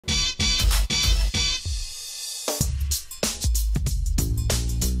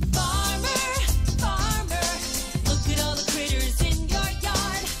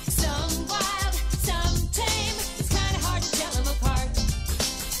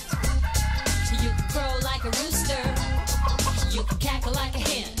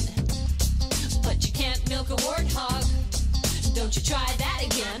a warthog. Don't you try that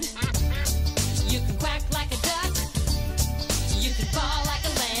again. You can quack like a duck, you can bawl like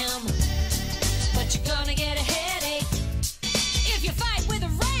a lamb, but you're gonna get a headache if you fight with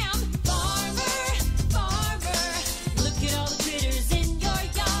a ram. Farmer, farmer, look at all the critters in your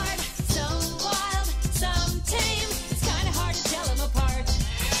yard. Some wild, some tame, it's kinda hard to tell them apart.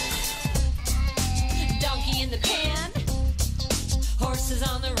 Donkey in the pan, horses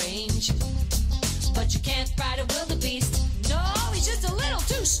on the range, but you can't ride a wildebeest. No, he's just a little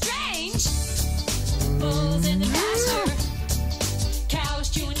too strange. Bulls in the pasture, cows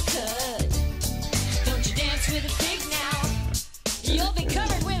chewing cud. Don't you dance with a pig now, you'll be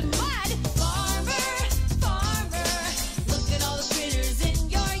covered with mud. Farmer, farmer, look at all the critters in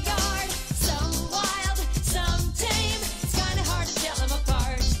your yard. Some wild, some tame, it's kinda hard to tell them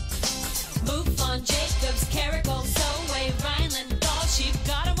apart. Buffon, Jacobs, Caracol, Solway, Rhineland, Doll, sheep,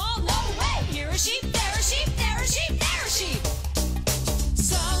 got 'em all, no way. Here a sheep, there a sheep, there a sheep, there a sheep.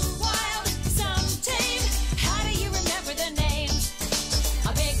 Some wild, some tame, how do you remember their names?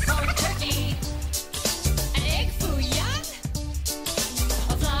 A bighorn turkey, an egg foo young,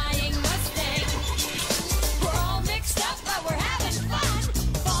 a flying mustang. We're all mixed up, but we're having fun.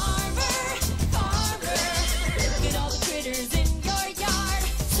 Farmer, farmer, look at all the critters in your yard.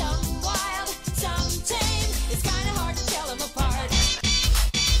 Some wild, some tame, it's kinda hard to tell them apart.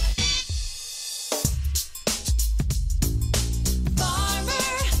 Farmer,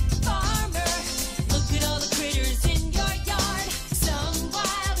 farmer, look at all the critters in your yard. Some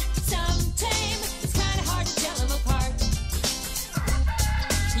wild, some tame, it's kinda hard to tell them apart.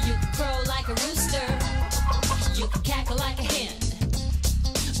 You can crow like a rooster, you can cackle like a hen,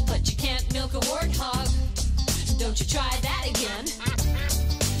 but you can't milk a warthog. Don't you try that again.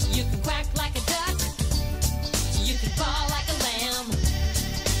 You can quack like a duck, you can bawl like a lamb,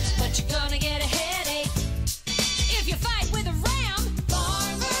 but you're gonna get a headache if you fight with a ram.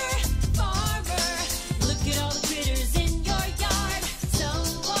 Farmer, farmer, look at all the critters in your yard. Some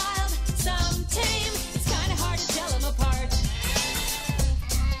wild, some tame, it's kinda hard to tell them apart.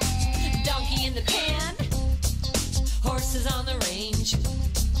 Donkey in the pan, horses on the range,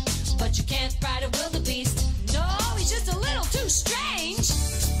 but you can't ride a wildebeest. No, he's just a little too strange.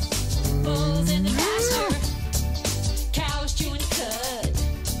 Bulls in the